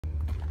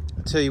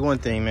I'll tell you one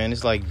thing, man,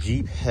 it's like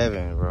Jeep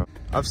heaven, bro.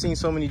 I've seen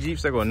so many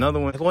Jeeps that go another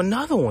one. Go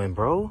another one,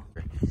 bro.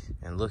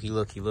 And look.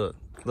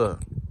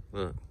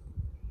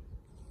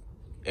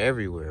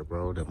 Everywhere,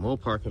 bro. The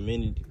Mopar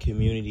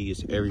community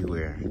is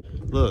everywhere.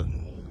 Look,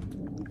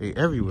 they're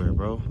everywhere,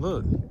 bro.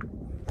 Look,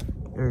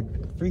 they're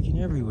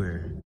freaking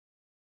everywhere.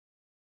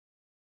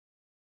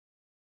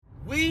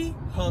 We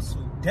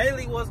hustle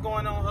daily. What's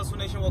going on, Hustle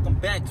Nation? Welcome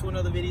back to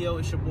another video.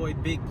 It's your boy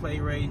Big Play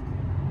Ray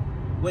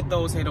with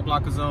those Hater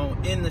Blocker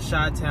Zone in the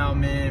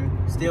Chi-Town,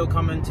 man. Still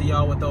coming to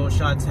y'all with those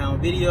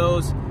Chi-Town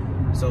videos.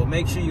 So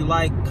make sure you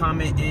like,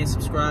 comment, and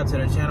subscribe to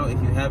the channel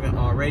if you haven't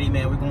already,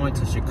 man. We're going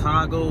to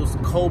Chicago's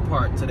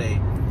Copart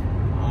today.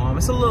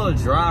 It's a little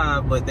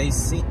drive, but I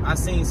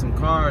seen some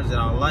cars that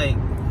I like,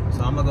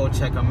 so I'm gonna go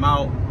check them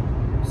out.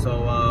 So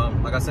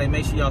like I say,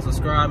 make sure y'all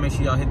subscribe, make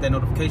sure y'all hit that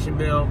notification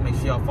bell, make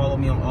sure y'all follow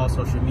me on all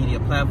social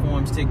media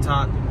platforms,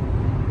 TikTok,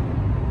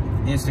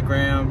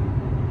 Instagram,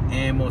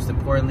 and most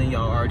importantly,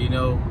 y'all already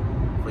know,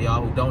 for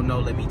y'all who don't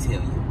know, let me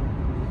tell you.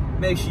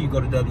 Make sure you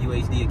go to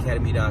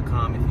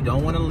wehustledaily.com if you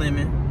don't want a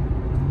limit,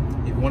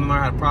 if you want to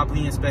learn how to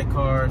properly inspect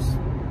cars,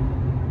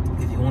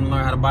 if you want to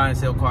learn how to buy and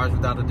sell cars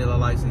without a dealer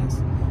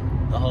license,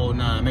 the whole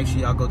nine. Make sure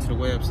y'all go to the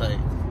website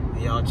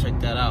and y'all check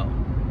that out.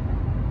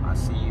 I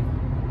see you.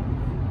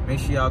 Make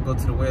sure y'all go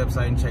to the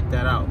website and check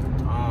that out.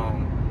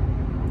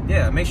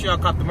 Yeah, make sure y'all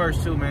cop the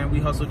merch too, man.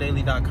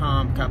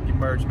 wehustledaily.com. Cop your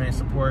merch, man.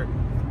 Support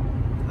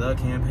the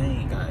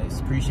campaign, guys.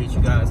 Appreciate you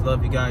guys.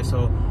 Love you guys.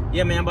 So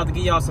yeah, man, I'm about to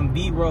give y'all some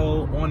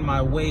B-roll on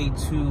my way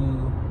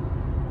to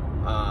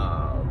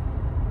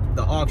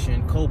the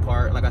auction,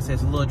 Copart. Like I said,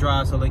 it's a little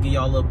drive, so they give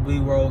y'all a little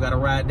B-roll. Got to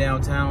ride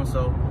downtown,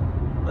 so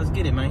let's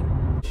get it, man.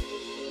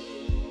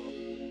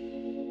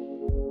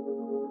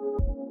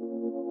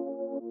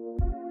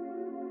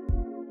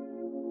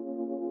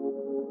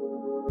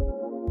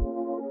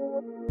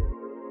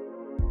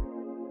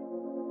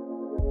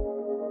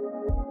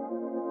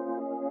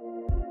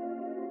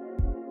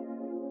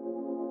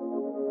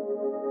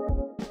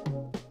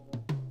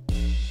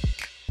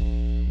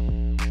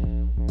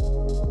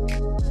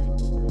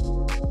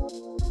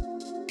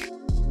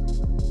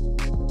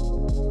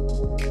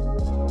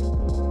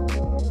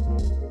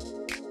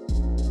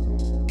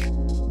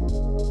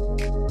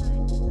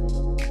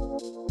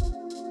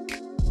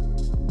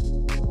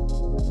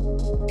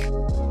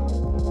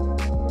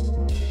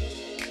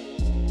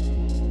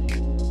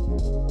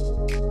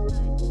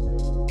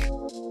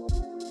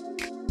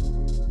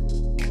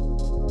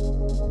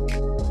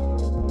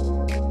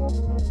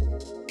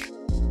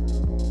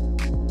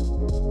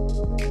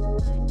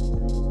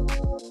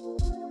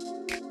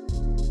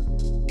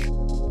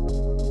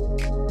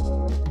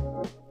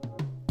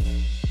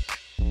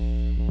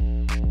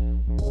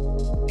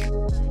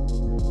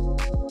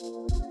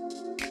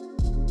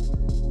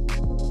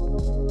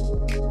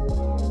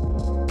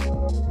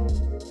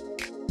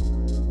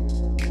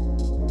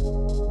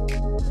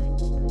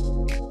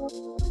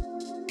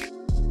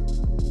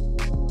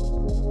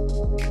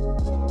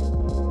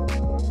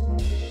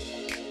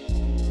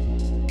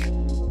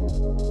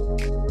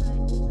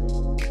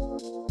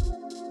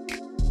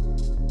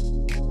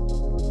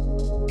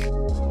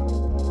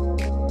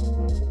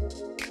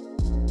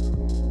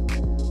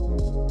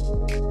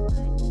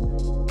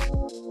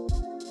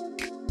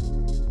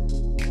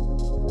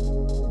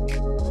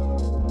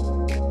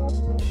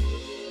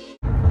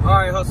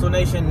 Hustle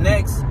Nation,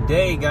 next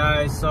day,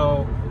 guys.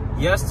 So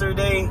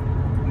yesterday,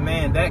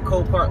 man, that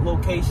Copart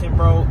location,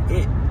 bro,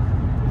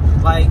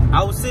 like,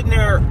 I was sitting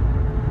there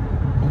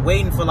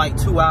waiting for like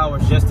 2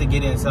 hours just to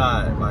get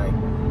inside. Like,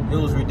 it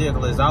was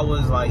ridiculous. It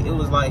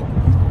was like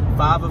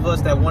 5 of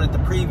us that wanted the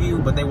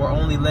preview, but they were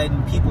only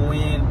letting people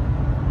in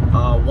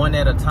one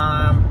at a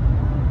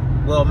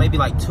time. Well, maybe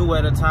like 2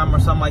 at a time or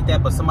something like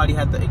that, but somebody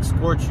had to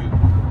escort you.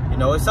 You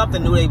know, it's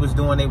something new they was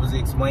doing. They was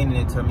explaining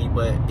it to me,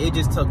 but it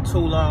just took too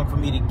long for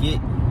me to get,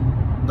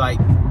 like,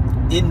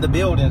 in the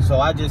building. So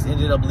I just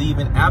ended up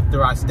leaving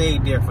after I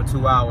stayed there for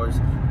 2 hours.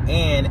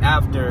 And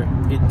after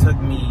it took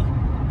me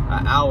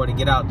an hour to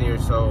get out there.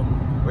 So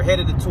we're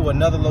headed to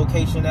another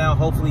location now.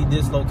 Hopefully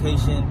this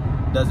location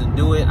doesn't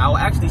do it. I'll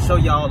actually show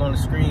y'all on the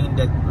screen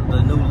that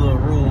the new little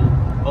rule.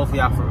 Hopefully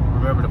I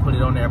remember to put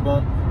it on there.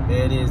 Boom.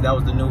 There it is. That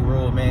was the new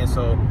rule, man.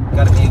 So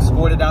got to be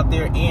escorted out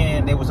there,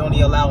 and they was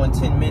only allowing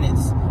 10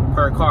 minutes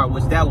per car,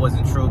 which that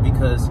wasn't true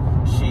because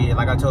shit,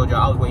 like I told you,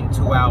 I was waiting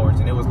 2 hours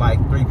and it was like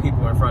 3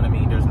 people in front of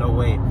me. There's no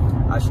way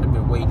I should have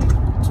been waiting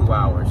 2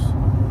 hours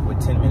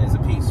with 10 minutes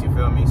apiece. You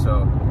feel me?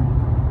 So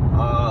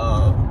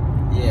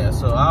yeah,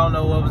 so I don't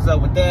know what was up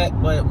with that,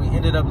 but we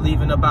ended up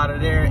leaving up out of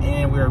there,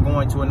 and we are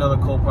going to another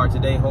Copart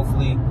today.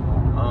 Hopefully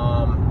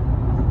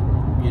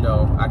you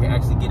know, I can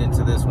actually get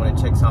into this one and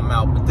check something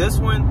out. But this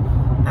one,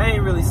 I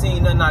ain't really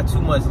seen nothing not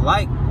too much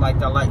like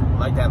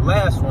that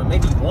last one.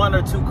 Maybe 1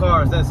 or 2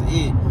 cars, that's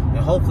it. And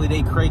hopefully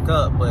they crank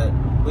up, but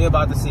we're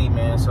about to see,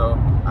 man. So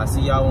I'll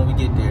see y'all when we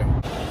get there.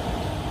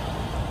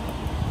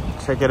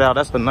 Check it out.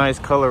 That's a nice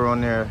color on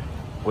there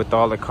with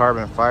all the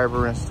carbon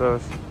fiber and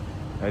stuff.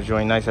 That's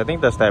really nice. I think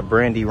that's that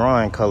Brandy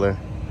Ryan color.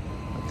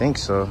 I think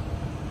so.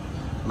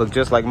 Look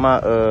just like my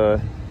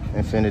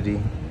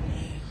Infinity.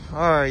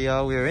 All right,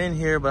 y'all, we're in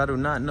here, but I do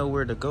not know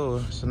where to go.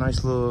 It's a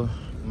nice little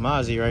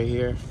Mozzie right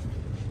here.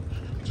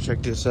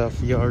 Check this out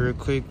for y'all real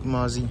quick,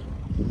 Mozzie.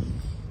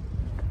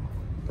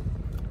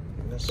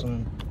 That's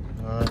some,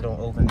 don't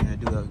open it. I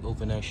do have it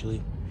open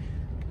actually.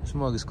 This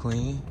mug is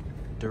clean.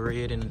 The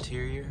red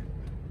interior.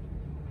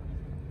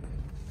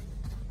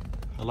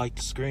 I like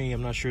the screen.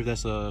 I'm not sure if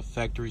that's a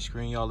factory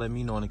screen. Y'all let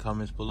me know in the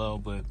comments below,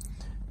 but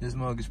this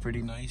mug is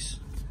pretty nice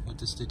with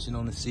the stitching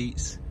on the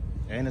seats.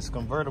 And it's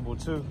convertible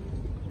too.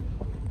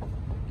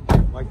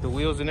 Like the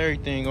wheels and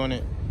everything on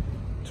it.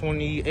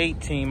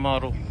 2018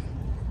 model.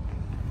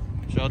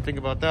 What y'all think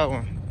about that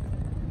one?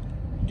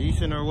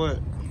 Decent or what?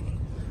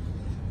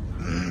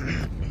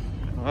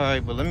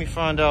 Alright, but let me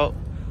find out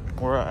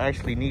where I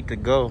actually need to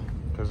go.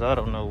 Because I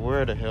don't know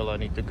where the hell I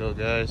need to go,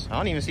 guys. I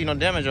don't even see no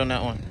damage on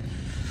that one.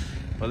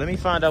 But let me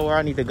find out where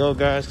I need to go,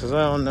 guys, because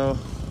I don't know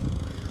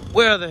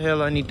where the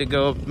hell I need to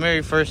go.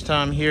 Very first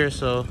time here,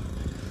 so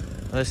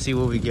let's see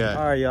what we got.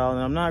 All right, y'all,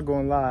 and I'm not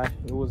gonna lie,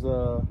 it was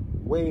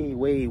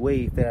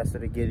way faster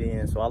to get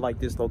in, so I like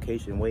this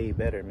location way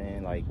better,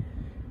 man. Like,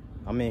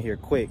 I'm in here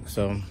quick.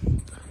 So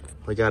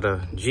we got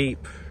a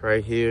Jeep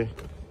right here,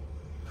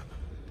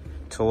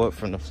 tow up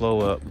from the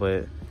flow up,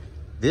 but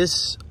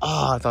this,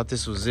 I thought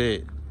this was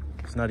it.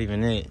 It's not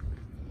even it.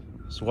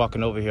 Just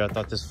walking over here, I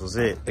thought this was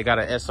it. They got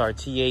an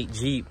SRT 8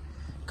 Jeep.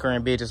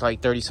 Current bid is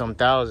like 30-something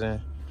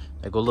thousand.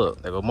 They go,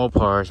 look, they go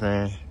Mopars,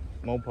 man.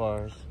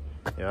 Mopars.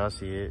 Yeah, I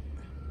see it.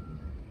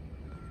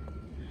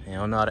 They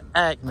don't know how to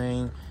act,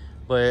 man.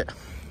 But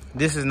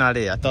this is not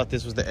it. I thought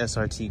this was the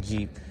SRT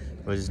Jeep,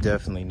 but it's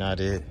definitely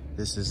not it.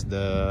 This is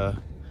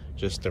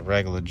just the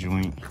regular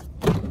joint.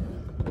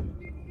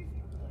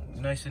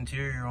 Nice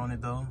interior on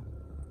it though.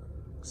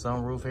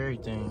 Sunroof,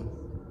 everything.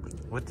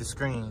 With the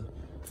screen.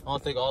 I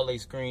don't think all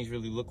these screens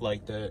really look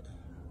like that.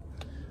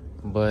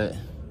 But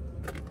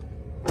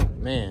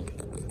man,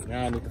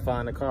 now I need to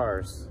find the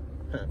cars.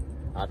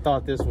 I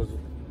thought this was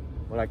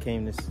what I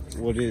came to,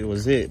 what it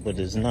was it, but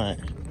it's not.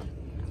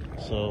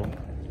 So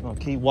I'm gonna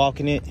keep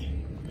walking it.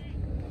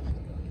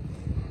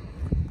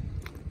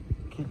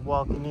 Keep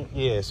walking it.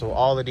 Yeah, so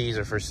all of these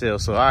are for sale.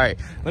 So all right,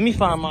 let me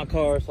find my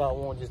car so I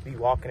won't just be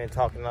walking and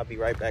talking. I'll be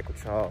right back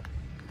with y'all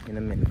in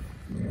a minute.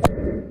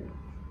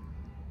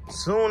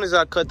 Soon as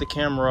I cut the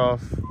camera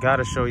off,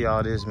 gotta show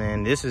y'all this,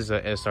 man. This is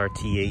a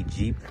SRT 8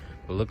 Jeep,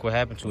 but look what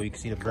happened to it. You can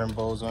see the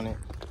Brembos on it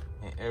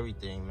and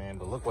everything, man.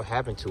 But look what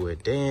happened to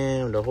it.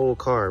 Damn, the whole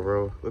car,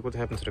 bro. Look what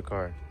happened to the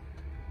car.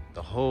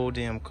 The whole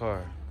damn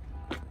car.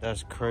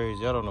 That's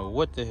crazy. I don't know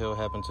what the hell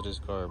happened to this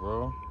car,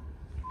 bro.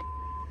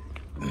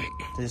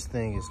 This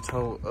thing is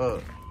towed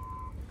up.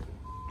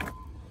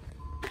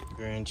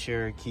 Grand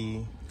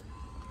Cherokee.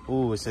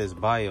 Ooh, it says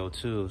bio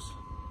too.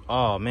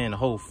 Oh man, the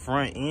whole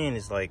front end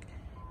is like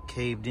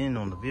caved in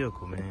on the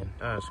vehicle, man.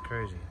 That's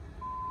crazy.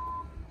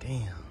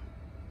 Damn.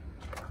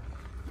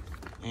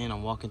 And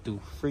I'm walking through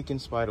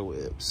freaking spider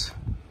webs.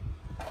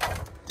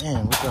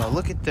 Damn,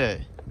 look at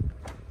that.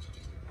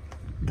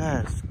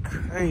 That's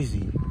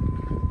crazy.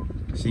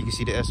 So you can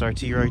see the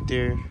SRT right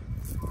there.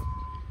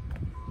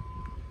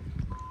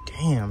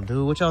 Damn,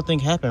 dude, what y'all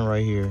think happened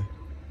right here?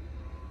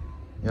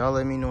 Y'all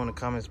let me know in the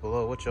comments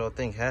below what y'all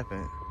think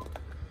happened.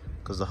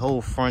 Cause the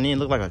whole front end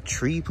looked like a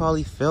tree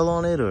probably fell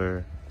on it,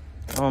 or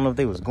I don't know if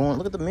they was going.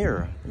 Look at the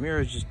mirror. The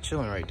mirror is just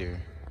chilling right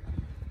there.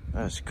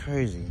 That's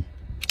crazy.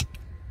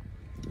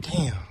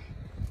 Damn.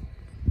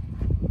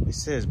 It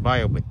says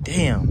bio, but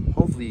damn.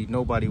 Hopefully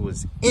nobody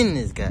was in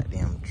this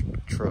goddamn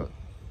truck.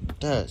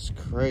 That's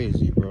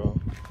crazy, bro.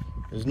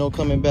 There's no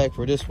coming back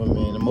for this one,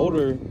 man. The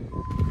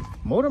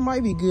motor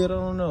might be good. I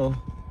don't know.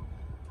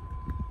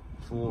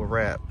 Full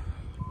wrap.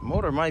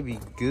 Motor might be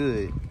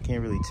good.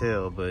 Can't really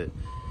tell, but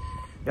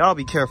y'all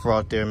be careful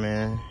out there,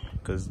 man.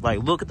 Cause like,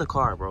 look at the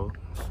car, bro.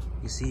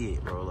 You see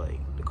it, bro. Like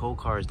the whole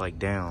car is like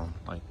down,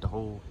 like the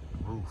whole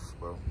roof,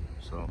 bro.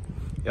 So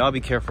y'all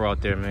be careful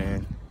out there,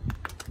 man.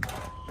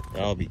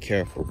 Y'all be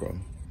careful, bro.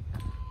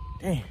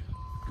 Damn.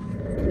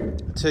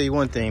 I'll tell you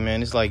one thing,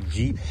 man. It's like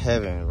Jeep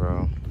heaven,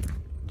 bro.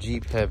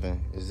 Jeep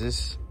heaven. Is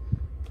this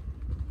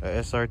a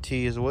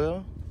SRT as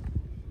well?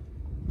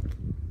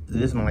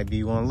 This might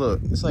be one.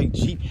 Look, it's like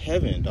Jeep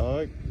heaven,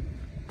 dog.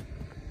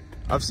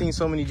 I've seen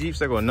so many Jeeps.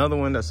 There go another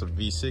one that's a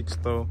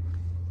V6 though.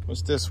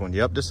 What's this one?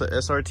 Yep, this is a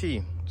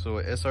SRT. So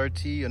a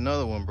SRT,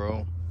 another one,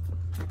 bro.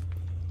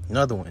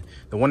 Another one.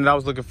 The one that I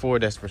was looking for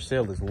that's for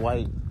sale is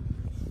white.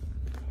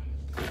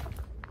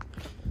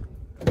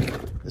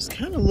 This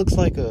kind of looks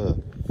like a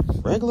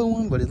regular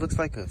one, but it looks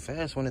like a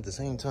fast one at the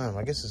same time.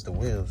 I guess it's the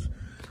wheels.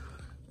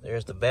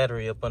 There's the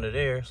battery up under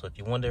there. So if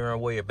you're wondering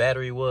where your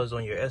battery was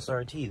on your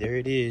SRT, there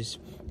it is.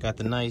 Got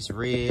the nice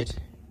red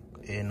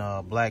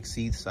and black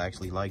seats. I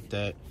actually like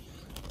that.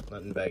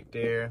 Nothing back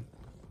there.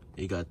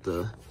 You got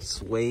the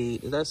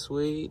suede. Is that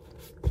suede?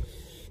 I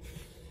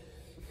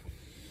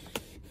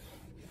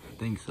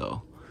think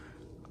so.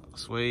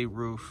 Suede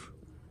roof.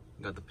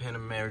 You got the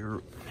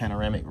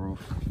panoramic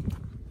roof.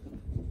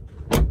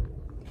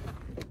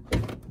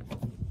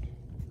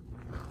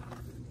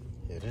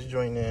 Yeah, this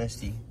joint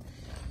nasty.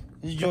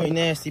 This joint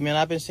nasty, man.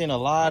 I've been seeing a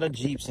lot of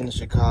Jeeps in the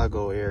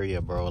Chicago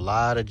area, bro. A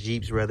lot of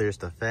Jeeps, whether it's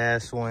the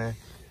fast one,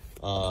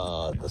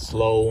 the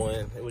slow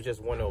one. It was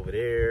just one over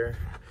there.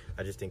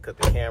 I just didn't cut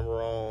the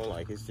camera on.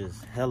 Like, it's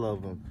just hell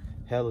of them.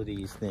 Hell of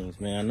these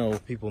things, man. I know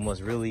people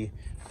must really...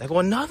 Like,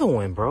 another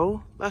one,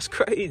 bro. That's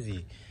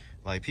crazy.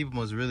 Like, people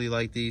must really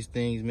like these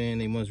things, man.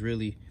 They must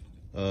really,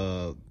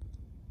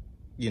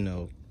 you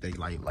know, they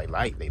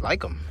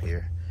like them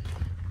here.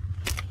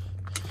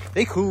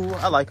 They cool.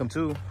 I like them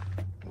too.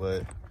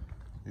 But...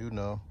 you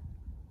know,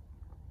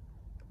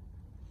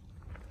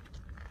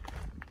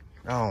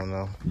 I don't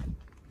know.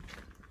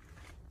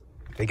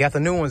 They got the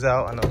new ones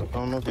out. I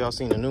don't know if y'all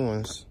seen the new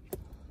ones.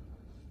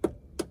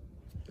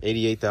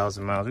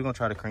 88,000 miles. We're gonna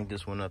try to crank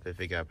this one up if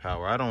it got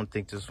power. I don't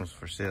think this one's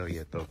for sale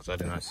yet though, because I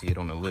did not see it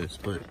on the list.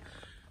 But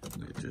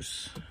it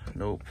just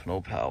nope,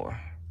 no power.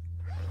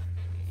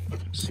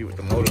 Let's see what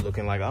the motor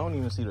looking like. I don't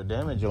even see the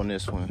damage on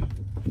this one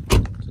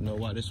to know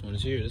why this one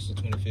is here. This is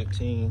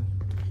 2015.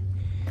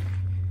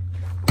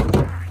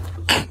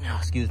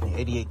 Excuse me,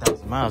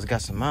 88,000 miles.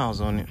 Got some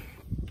miles on it.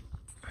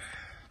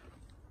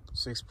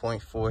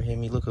 6.4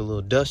 Hemi. Look a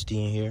little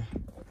dusty in here.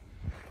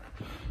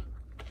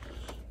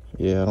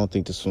 Yeah, I don't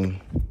think this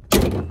one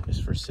is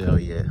for sale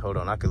yet. Hold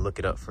on, I could look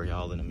it up for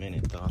y'all in a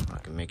minute though. I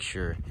can make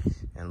sure.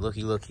 And look.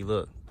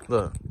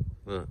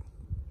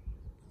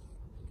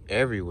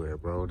 Everywhere,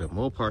 bro. The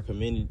Mopar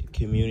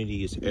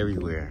community is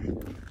everywhere.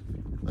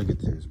 Look at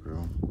this,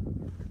 bro.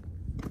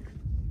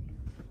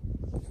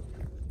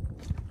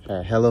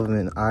 Got hell of them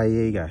in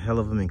IA, got hell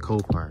of them in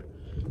Copart.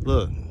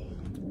 Look,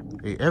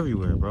 they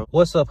everywhere, bro.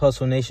 What's up,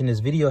 Hustle Nation? This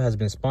video has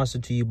been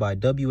sponsored to you by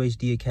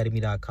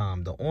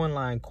wehustledaily.com, the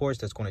online course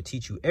that's going to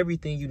teach you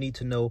everything you need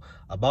to know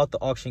about the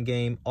auction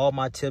game, all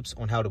my tips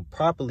on how to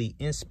properly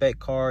inspect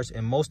cars,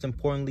 and most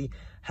importantly,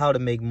 how to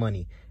make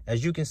money.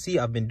 As you can see,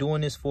 I've been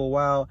doing this for a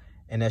while,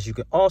 and as you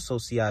can also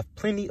see, I have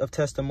plenty of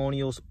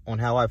testimonials on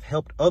how I've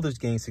helped others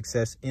gain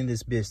success in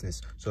this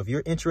business. So if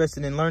you're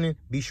interested in learning,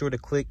 be sure to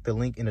click the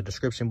link in the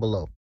description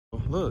below.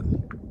 Look,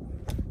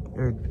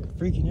 they're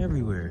freaking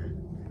everywhere.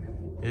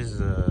 This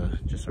is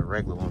just a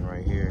regular one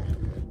right here.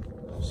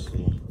 Let's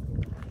see.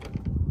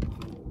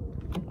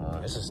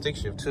 It's a stick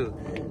shift too.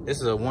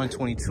 This is a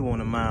 122 on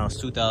the miles,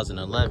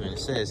 2011. It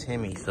says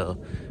Hemi, so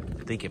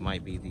I think it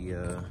might be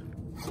the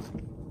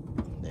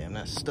damn,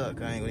 that's stuck.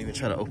 I ain't gonna even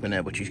try to open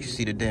that, but you can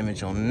see the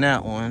damage on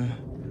that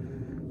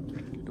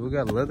one. Do we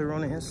got leather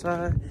on the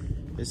inside?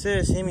 It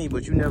says Hemi,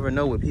 but you never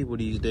know with people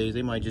these days.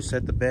 They might just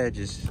set the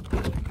badges,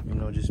 you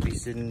know, just be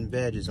sitting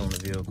badges on the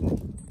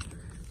vehicle.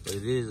 But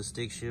it is a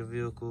stick shift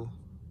vehicle.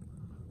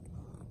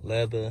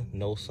 Leather,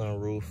 no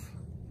sunroof.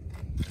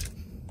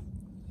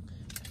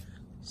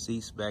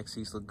 Seats, back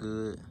seats look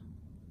good.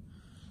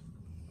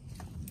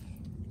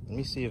 Let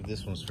me see if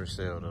this one's for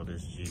sale though,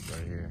 this Jeep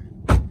right here.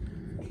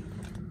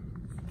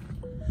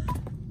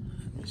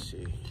 Let me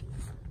see.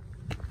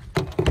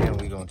 And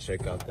we gonna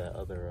check out that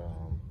other,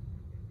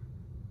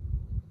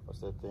 what's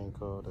that thing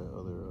called? That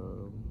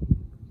other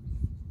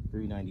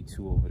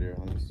 392 over there.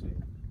 Let me see.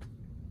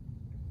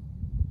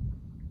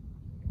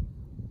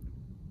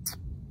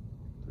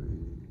 3,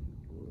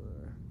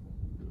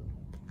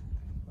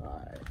 4.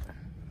 All right.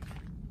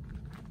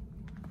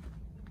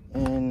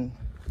 And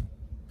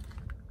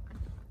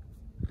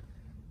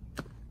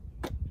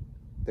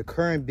the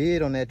current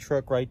bid on that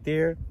truck right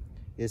there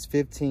is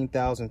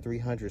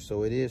 $15,300.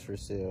 So it is for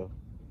sale.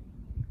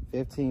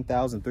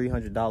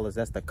 $15,300.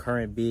 That's the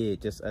current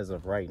bid just as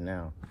of right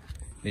now.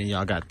 Then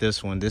y'all got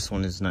this one. This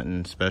one is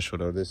nothing special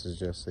though. This is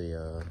just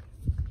a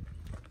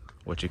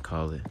what you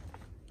call it,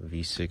 a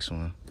V6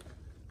 one.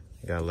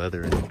 Got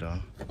leather in it though.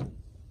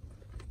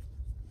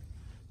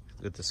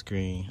 Look at the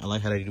screen. I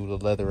like how they do the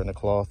leather and the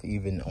cloth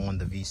even on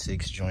the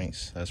V6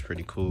 joints. That's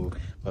pretty cool.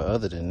 But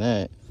other than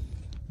that,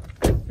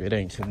 it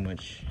ain't too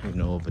much, you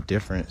know, of a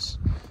difference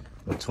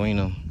between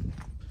them.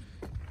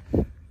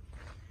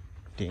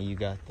 Then you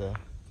got the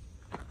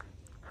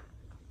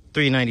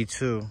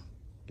 392.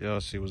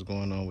 Y'all see what's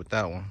going on with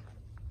that one.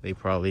 They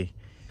probably,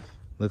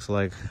 looks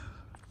like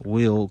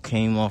wheel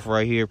came off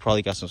right here.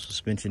 Probably got some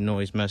suspension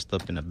noise messed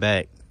up in the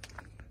back.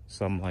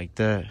 Something like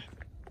that.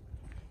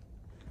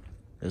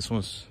 This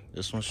one's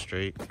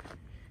straight.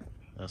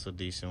 That's a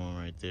decent one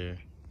right there.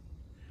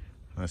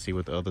 Let's see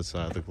what the other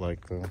side look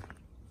like though.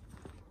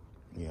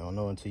 You don't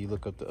know until you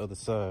look up the other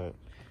side.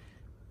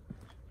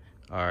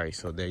 All right,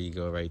 so there you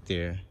go right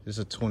there. This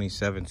is a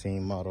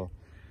 2017 model.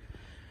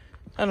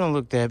 That don't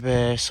look that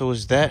bad. So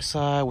it's that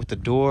side with the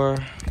door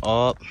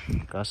up.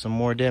 Got some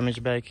more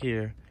damage back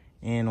here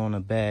and on the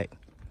back.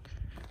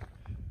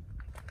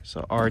 It's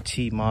a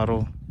RT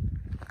model.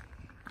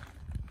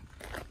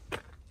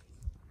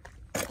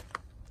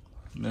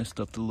 Messed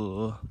up the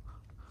little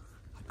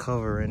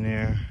cover in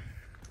there.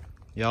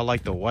 Y'all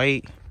like the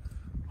white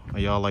or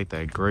y'all like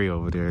that gray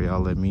over there?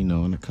 Y'all let me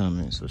know in the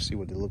comments. Let's see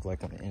what they look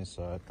like on the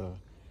inside though.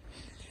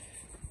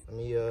 Let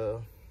me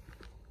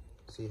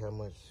see how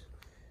much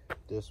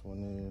this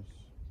one is.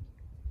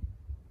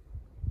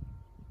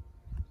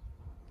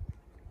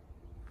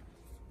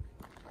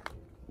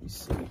 Let me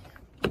see.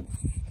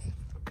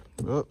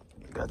 Oh,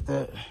 got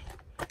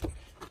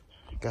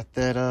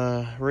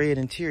that red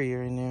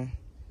interior in there.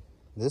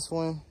 This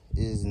one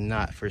is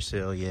not for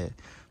sale yet.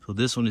 So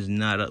this one is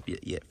not up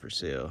yet for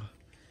sale.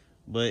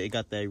 But it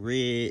got that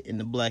red and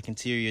the black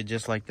interior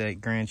just like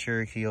that Grand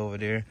Cherokee over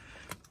there.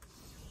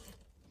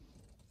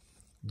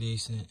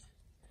 Decent.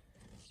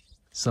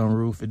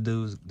 Sunroof, it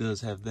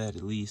does have that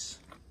at least.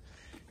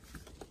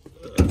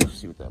 Let's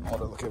see what that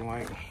motor looking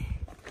like.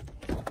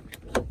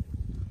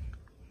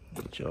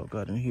 What y'all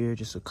got in here,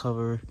 just a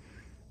cover.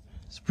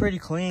 It's pretty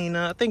clean.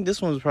 I think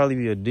this one's probably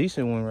be a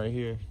decent one right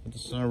here with the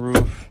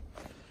sunroof.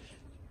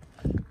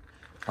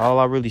 All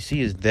I really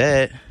see is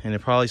that, and then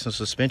probably some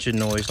suspension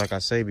noise, like I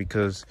say,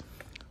 because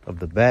of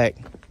the back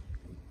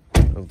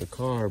of the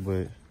car.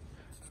 But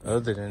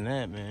other than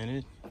that,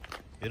 man,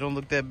 it don't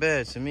look that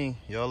bad to me.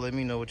 Y'all let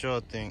me know what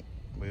y'all think,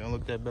 but it don't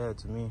look that bad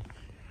to me.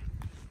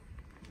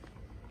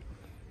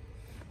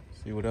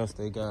 See what else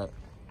they got.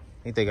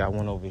 I think they got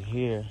one over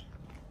here.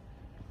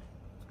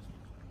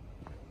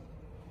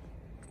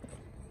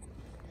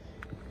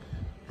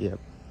 Yep.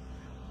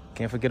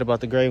 Can't forget about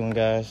the gray one,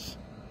 guys.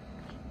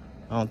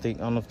 I don't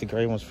know if the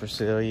gray one's for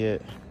sale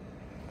yet.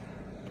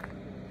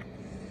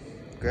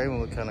 Gray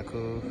one look kind of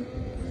cool.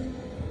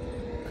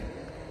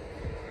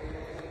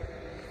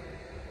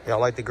 Y'all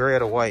like the gray or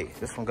the white?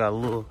 This one got a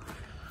little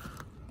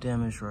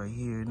damage right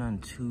here. Nothing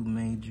too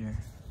major.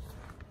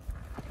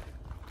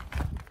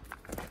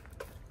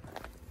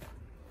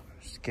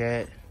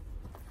 Scat.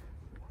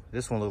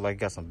 This one look like it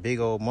got some big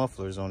old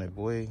mufflers on it,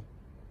 boy.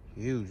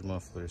 Huge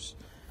mufflers.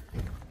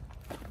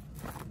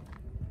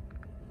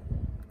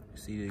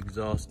 See the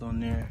exhaust on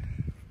there.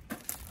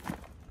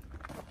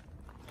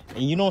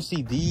 And you don't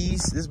see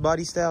this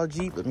body style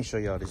Jeep. Let me show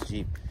y'all this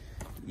Jeep.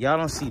 Y'all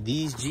don't see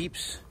these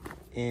Jeeps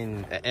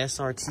in the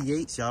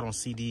SRT8s. Y'all don't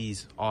see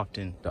these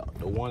often.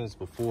 The ones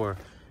before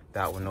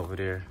that one over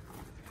there.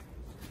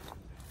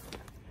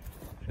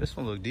 This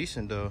one look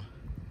decent though.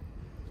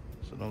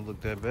 So don't look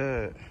that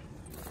bad,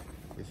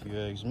 if you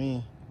ask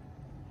me.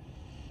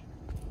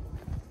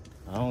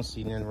 I don't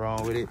see nothing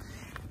wrong with it.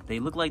 They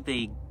look like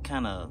they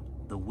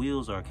the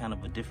wheels are kind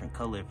of a different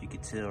color, if you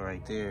could tell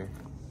right there.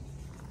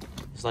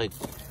 It's like,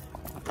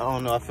 I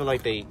don't know, I feel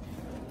like they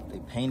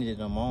painted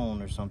them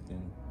on or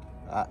something.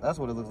 That's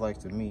what it looks like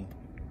to me.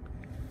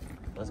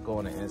 Let's go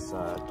on the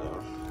inside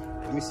though.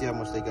 Let me see how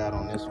much they got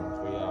on this one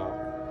for y'all.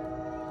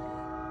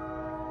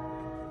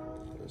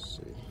 Let's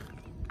see.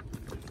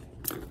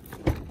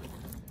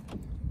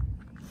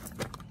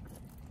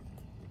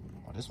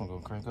 Oh, this one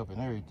gonna crank up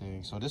and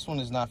everything. So this one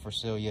is not for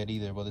sale yet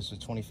either, but it's a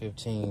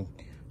 2015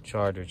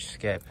 Charger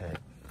Scat Pack.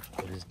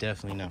 But it's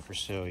definitely not for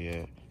sale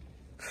yet.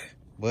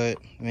 But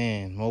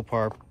man,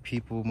 Mopar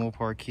people,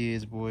 Mopar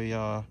kids, boy,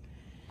 y'all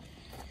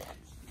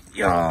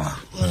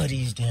love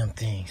these damn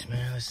things,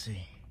 man. Let's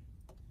see.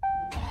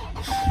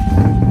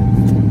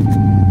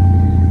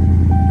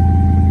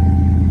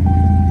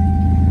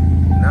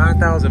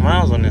 9,000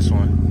 miles on this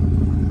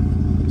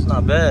one. It's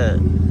not bad.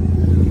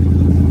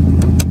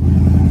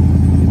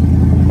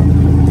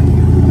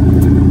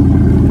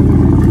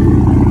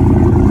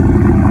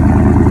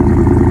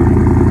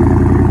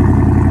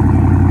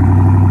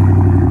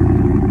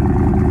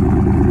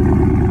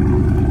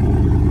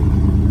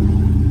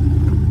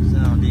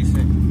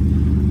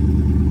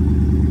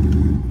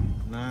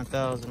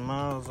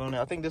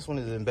 I think this one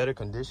is in better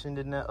condition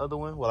than that other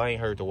one. Well, I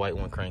ain't heard the white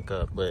one crank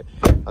up, but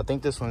I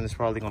think this one is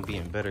probably gonna be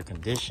in better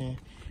condition.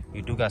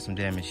 You do got some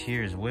damage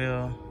here as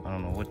well. I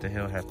don't know what the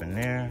hell happened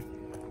there,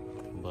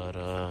 but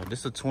this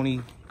is a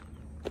 20.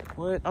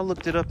 What? I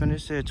looked it up and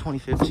it said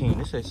 2015.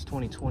 It says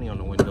 2020 on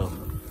the window.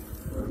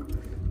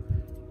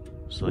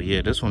 So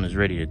yeah, this one is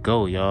ready to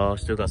go, y'all.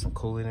 Still got some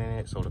coolant in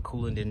it, so the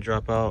coolant didn't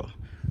drop out.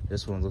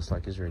 This one looks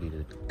like it's ready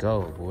to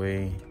go,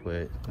 boy,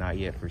 but not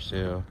yet for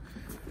sale.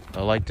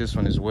 I like this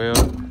one as well.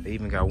 They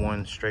even got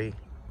one straight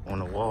on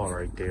the wall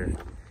right there.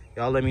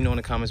 Y'all let me know in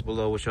the comments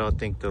below what y'all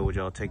think though. Would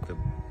y'all take the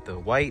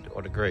white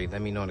or the gray?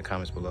 Let me know in the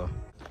comments below.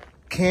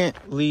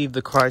 Can't leave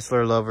the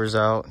Chrysler lovers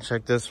out.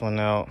 Check this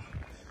one out.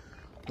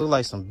 Look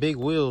like some big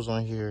wheels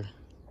on here.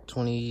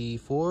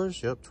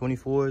 24s, yep,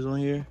 24s on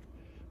here.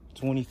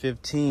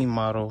 2015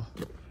 model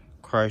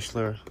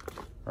Chrysler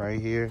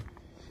right here.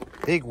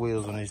 Big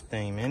wheels on this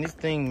thing, man. This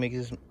thing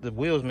the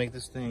wheels make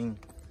this thing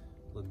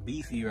look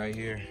beefy right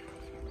here.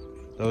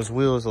 Those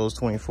wheels, those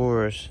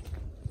 24s.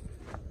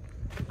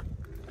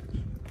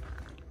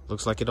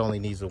 Looks like it only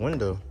needs a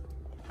window.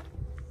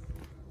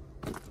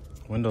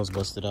 Window's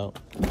busted out.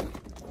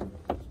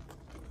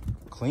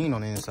 Clean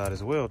on the inside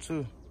as well,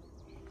 too.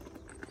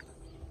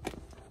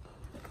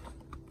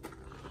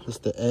 It's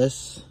the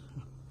S.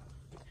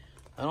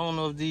 I don't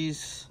know if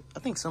these, I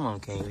think some of them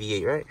came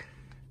V8, right?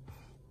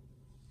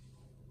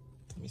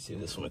 Let me see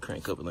if this one will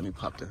crank up and let me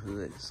pop the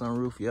hood.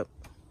 Sunroof, yep.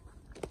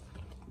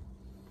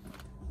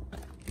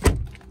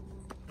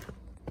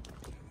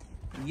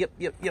 Yep.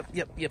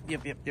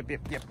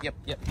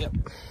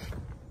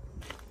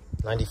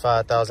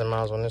 95,000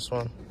 miles on this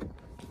one.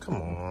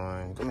 Come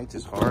on, don't make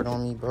this hard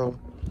on me, bro.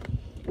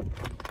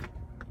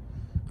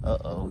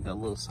 Uh-oh, we got a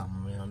little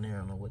something around there. I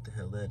don't know what the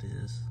hell that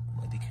is.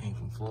 Like they came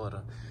from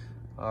Florida.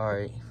 All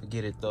right,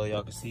 forget it though.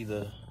 Y'all can see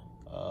the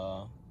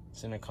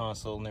center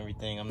console and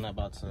everything. I'm not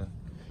about to...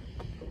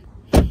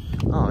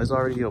 Oh, it's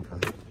already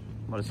open.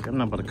 I'm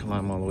not about to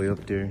climb all the way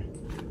up there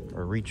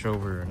or reach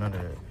over or none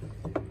of that.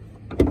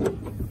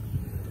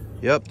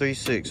 Yep,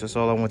 3.6. That's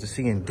all I want to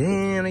see. And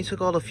damn, they took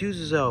all the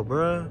fuses out,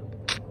 bruh.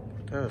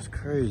 That's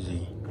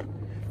crazy.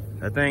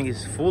 That thing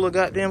is full of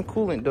goddamn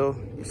coolant, though.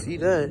 You see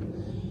that?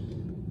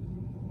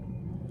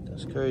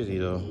 That's crazy,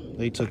 though.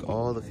 They took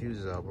all the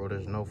fuses out, bro.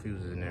 There's no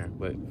fuses in there.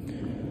 But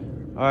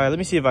all right, let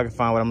me see if I can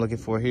find what I'm looking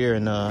for here,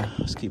 and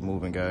let's keep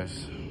moving,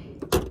 guys.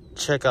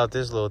 Check out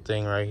this little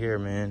thing right here,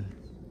 man.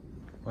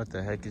 What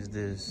the heck is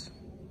this?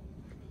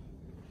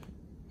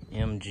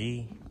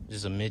 MG. This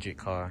is a midget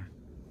car.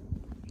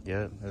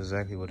 Yep, that's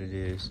exactly what it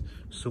is.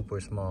 Super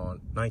small.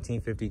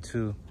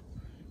 1952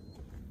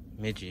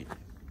 midget.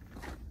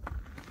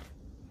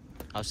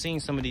 I've seen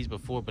some of these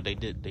before, but they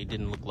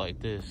didn't look like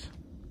this.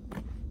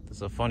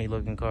 It's a funny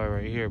looking car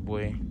right here,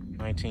 boy.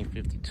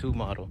 1952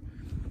 model.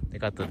 They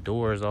got the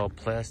doors all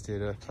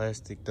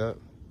plasticed up.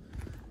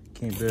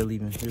 Can't barely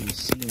even really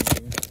see in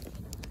here.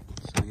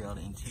 Show y'all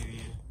the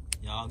interior.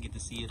 Y'all get to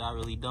see it. I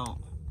really don't.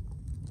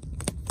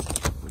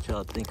 What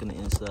y'all think on the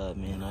inside,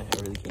 man? I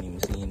really can't even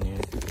see in there.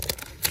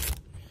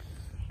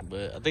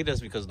 But I think that's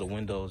because the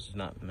windows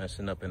not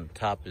messing up and the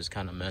top is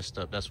kind of messed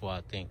up. That's why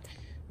I think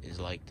it's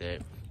like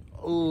that.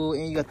 Oh,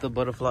 and you got the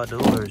butterfly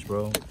doors,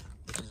 bro,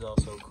 which is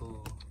also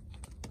cool.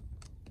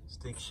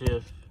 Stick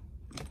shift.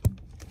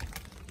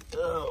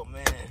 Oh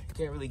man,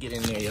 can't really get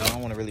in there, y'all. I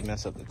don't want to really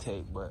mess up the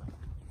tape, but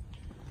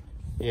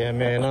yeah,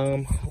 man.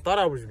 I thought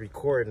I was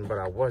recording, but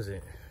I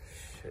wasn't.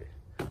 Shit,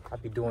 I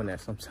be doing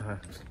that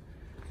sometimes.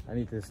 I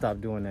need to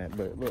stop doing that.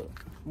 But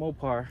look,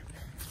 Mopar.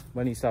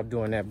 I need to stop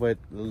doing that. But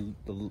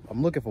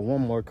I'm looking for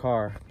one more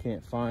car.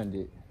 Can't find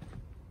it.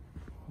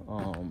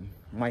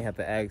 Might have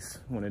to ask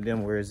one of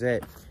them where it's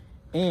at.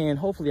 And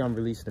hopefully I'm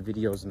releasing the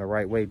videos in the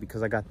right way,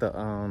 because I got the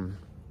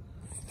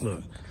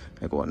look,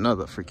 I got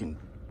another freaking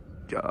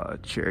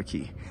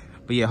Cherokee.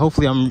 But yeah,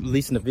 hopefully I'm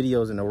releasing the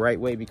videos in the right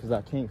way, because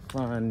I can't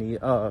find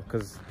the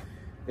because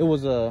it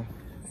was a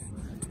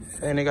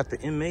and they got the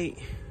M8.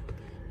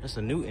 That's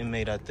a new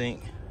M8, I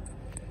think.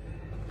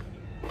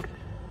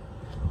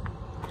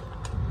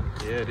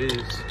 Yeah, it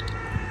is.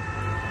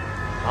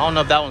 I don't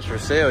know if that one's for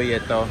sale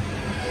yet though.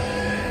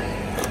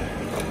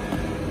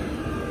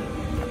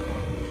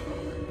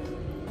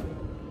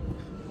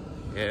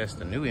 Yeah, it's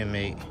the new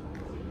M8.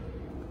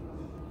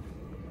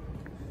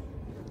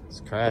 It's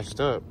crashed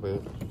up,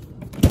 but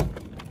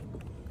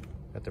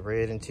got the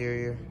red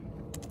interior.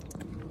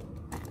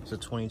 It's a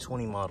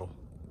 2020 model.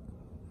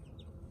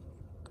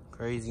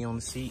 Crazy on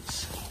the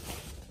seats.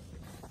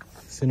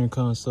 Center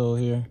console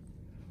here.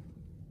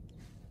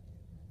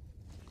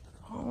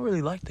 I don't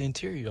really like the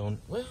interior on.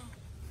 Well,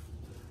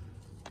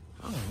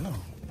 I don't know.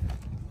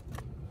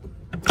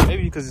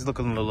 Maybe because it's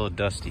looking a little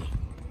dusty.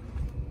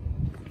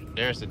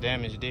 There's the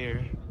damage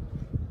there.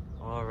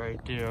 All right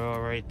there,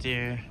 all right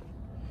there.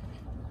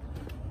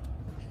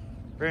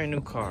 Brand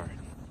new car.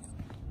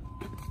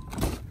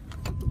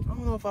 I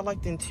don't know if I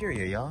like the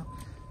interior, y'all.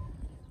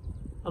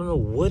 I don't know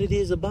what it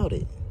is about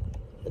it.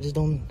 I just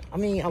don't, I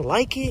mean, I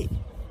like it.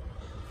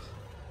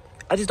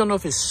 I just don't know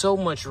if it's so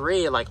much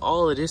red, like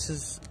all of this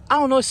is, I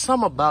don't know, it's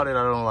something about it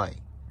I don't like.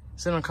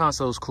 Center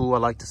console is cool, I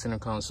like the center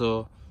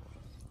console.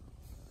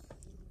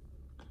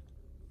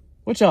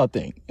 What y'all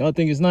think? Y'all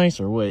think it's nice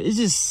or what? It's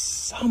just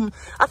some,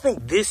 I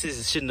think this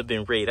shouldn't have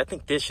been red. I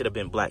think this should have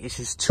been black. It's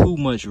just too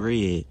much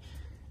red.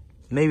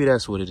 Maybe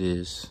that's what it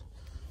is.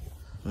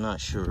 I'm not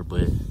sure,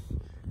 but.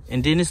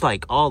 And then it's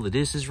like all of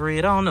this is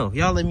red. I don't know.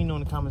 Y'all let me know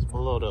in the comments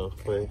below though.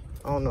 But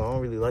I don't know. I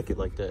don't really like it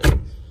like that.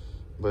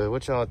 But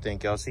what y'all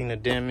think? Y'all seen the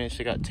damage?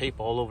 They got tape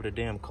all over the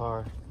damn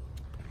car.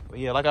 But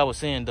yeah, like I was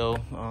saying though,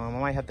 I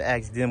might have to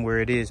ask them where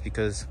it is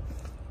because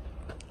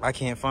I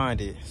can't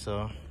find it.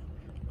 So,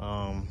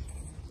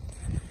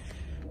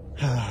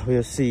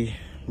 we'll see.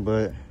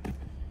 But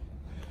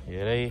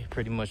yeah, they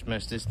pretty much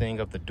messed this thing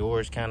up. The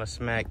doors kind of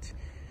smacked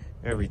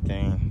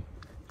everything.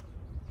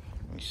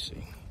 Let me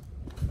see.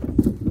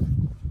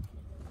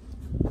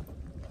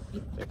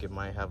 I think it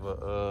might have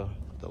a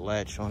the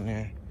latch on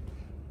there.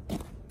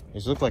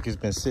 It looks like it's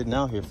been sitting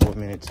out here for a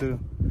minute too.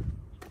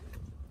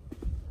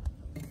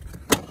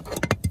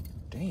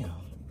 Damn.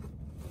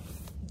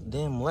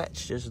 Damn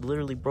latch just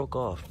literally broke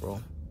off,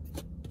 bro.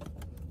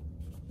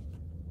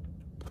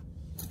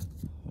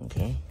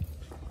 Okay.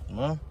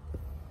 Well,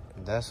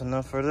 that's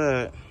enough for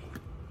that.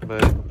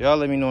 But y'all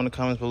let me know in the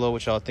comments below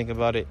what y'all think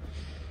about it.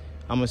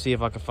 I'm gonna see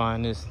if I can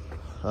find this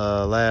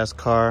last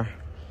car,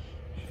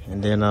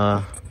 and then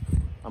I'm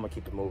gonna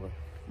keep it moving.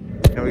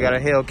 And we got a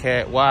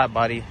Hellcat wide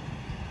body.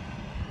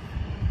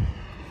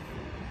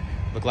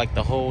 Look like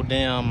the whole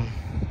damn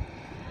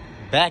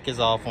back is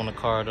off on the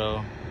car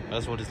though.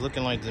 That's what it's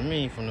looking like to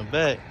me from the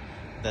back.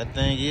 That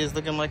thing is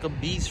looking like a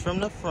beast from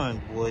the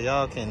front, boy.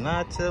 Y'all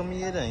cannot tell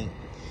me it ain't.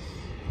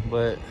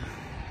 But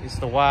It's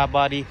the wide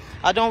body.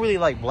 I don't really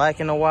like black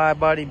in a wide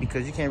body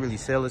because you can't really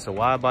tell it's a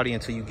wide body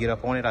until you get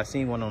up on it. I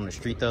seen one on the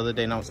street the other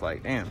day and I was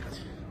like, damn.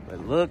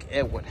 But look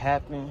at what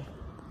happened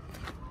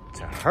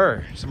to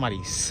her.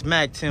 Somebody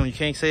smacked him. You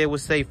can't say it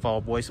was their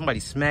fault, boy. Somebody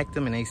smacked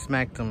him and they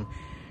smacked him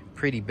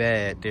pretty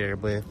bad there.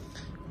 But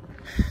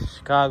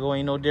Chicago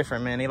ain't no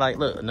different, man. They like,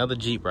 look, another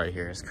Jeep right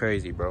here. It's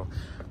crazy, bro.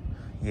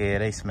 Yeah,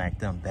 they smacked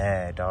them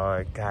bad,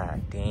 dog.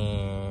 God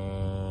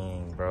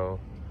dang, bro.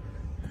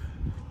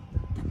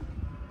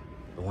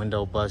 The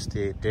window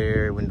busted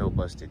there, window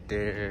busted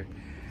there.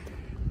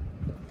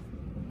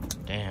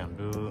 Damn,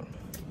 dude.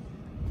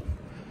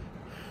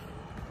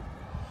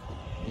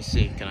 Let me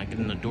see, can I get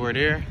in the door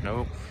there?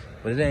 Nope.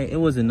 But it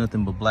wasn't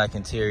nothing but black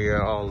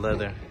interior, all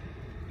leather.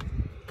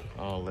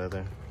 All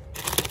leather.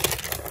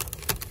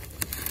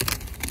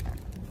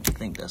 I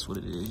think that's what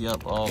it is.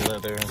 Yup, all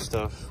leather and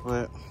stuff.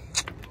 But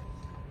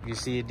you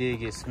see it did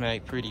get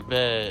smacked pretty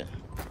bad.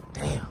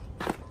 Damn.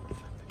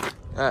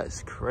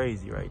 That's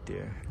crazy right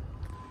there.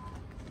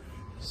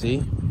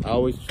 See, I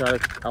always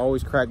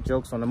crack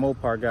jokes on the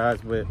Mopar guys,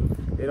 but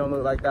it don't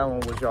look like that one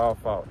was y'all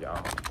fault, y'all.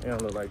 It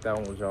don't look like that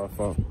one was y'all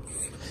fault.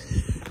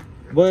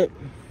 But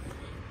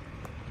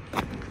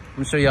I'm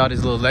gonna show y'all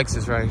this little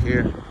Lexus right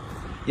here.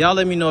 Y'all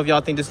let me know if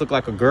y'all think this look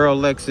like a girl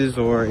Lexus,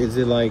 or is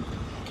it like,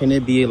 can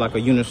it be like a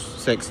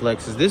unisex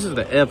Lexus? This is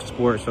the F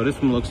Sport, so this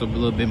one looks a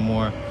little bit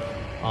more,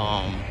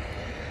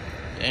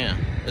 damn,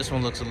 this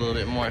one looks a little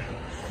bit more,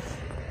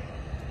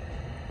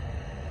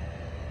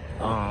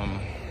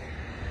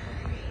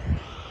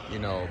 you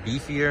know,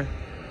 beefier.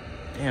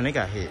 Damn, they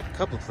got hit a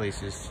couple of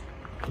places.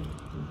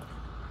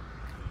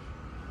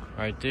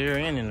 Right there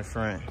and in the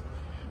front.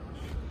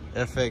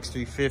 FX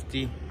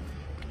 350. I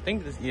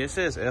think this, yeah, it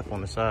says F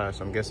on the side,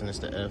 so I'm guessing it's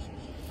the F.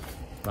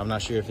 But I'm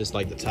not sure if it's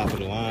like the top of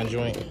the line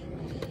joint.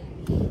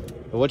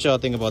 But what y'all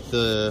think about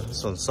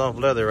some soft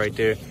leather right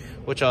there?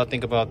 What y'all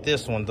think about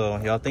this one though?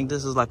 Y'all think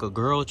this is like a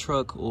girl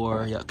truck,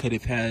 or could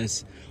it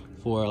pass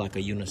for like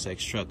a unisex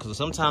truck? Because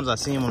sometimes I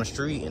see them on the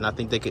street and I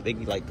think they could be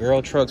like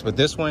girl trucks, but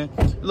this one,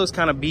 it looks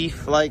kind of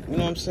beef, like, you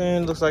know what I'm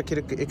saying? Looks like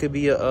it could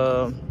be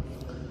a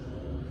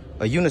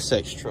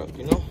unisex truck,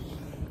 you know?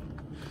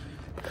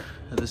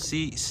 The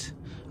seats,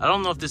 I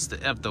don't know if this is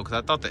the F though,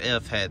 because I thought the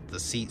F had the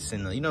seats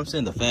in the, you know what I'm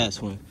saying, the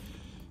fast one.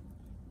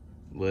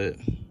 But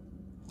I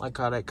like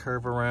how that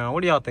curve around.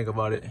 What do y'all think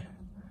about it?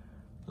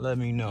 Let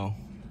me know.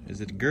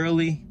 Is it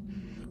girly,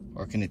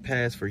 or can it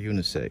pass for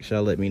unisex?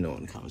 Y'all let me know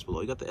in the comments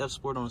below. You got the F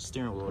Sport on the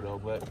steering wheel though.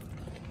 But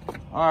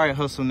all right,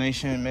 Hustle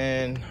Nation,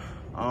 man.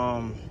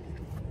 I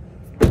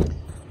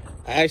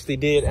actually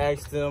did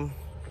ask them.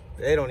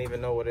 They don't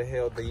even know what the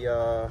hell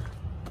the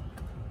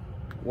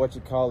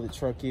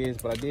truck is,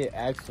 but I did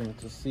ask them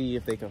to see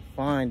if they can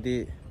find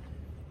it,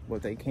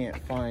 but they can't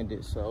find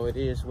it. So it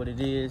is what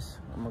it is.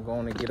 I'm gonna go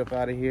on and get up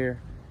out of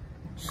here.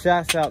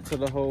 Shouts out to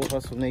the whole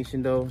Hustle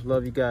Nation though.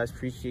 Love you guys.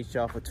 Appreciate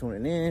y'all for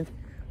tuning in,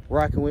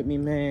 rocking with me,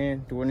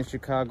 man, during the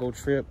Chicago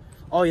trip.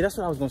 Oh yeah, that's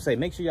what I was gonna say.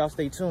 Make sure y'all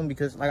stay tuned,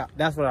 because like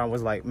that's what I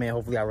was like, man,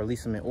 hopefully I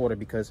release them in order,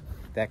 because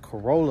that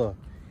Corolla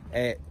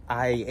at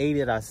IA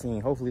that I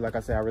seen, hopefully, like I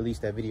said, I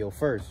released that video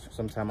first.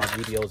 Sometimes my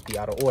videos be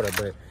out of order,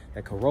 but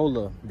that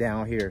Corolla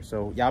down here,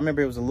 so y'all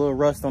remember it was a little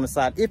rust on the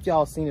side. If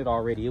y'all seen it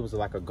already, it was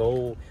like a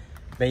gold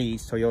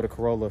beige Toyota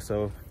Corolla.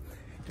 So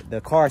the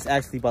car is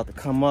actually about to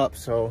come up.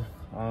 So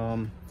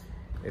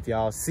if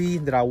y'all see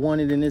that I won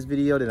it in this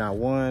video, then I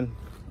won.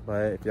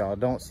 But if y'all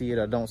don't see it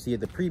or don't see it,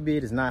 the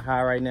pre-bid is not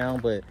high right now.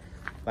 But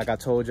like I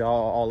told y'all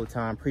all the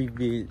time,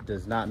 pre-bid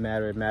does not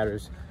matter. It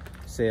matters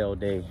sale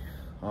day.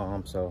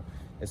 So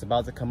it's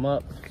about to come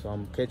up. So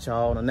I'm gonna catch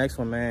y'all on the next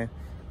one, man.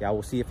 Y'all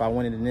will see if I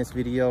win it in this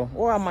video,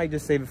 or I might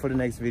just save it for the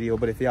next video.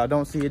 But if y'all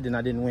don't see it, then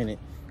I didn't win it,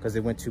 because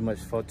it went too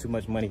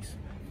much money.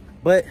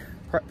 But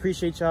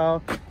appreciate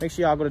y'all. Make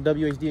sure y'all go to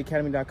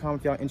wehustledaily.com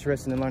if y'all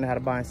interested in learning how to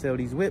buy and sell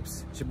these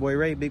whips. It's your boy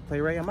Ray, Big Play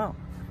Ray. I'm out.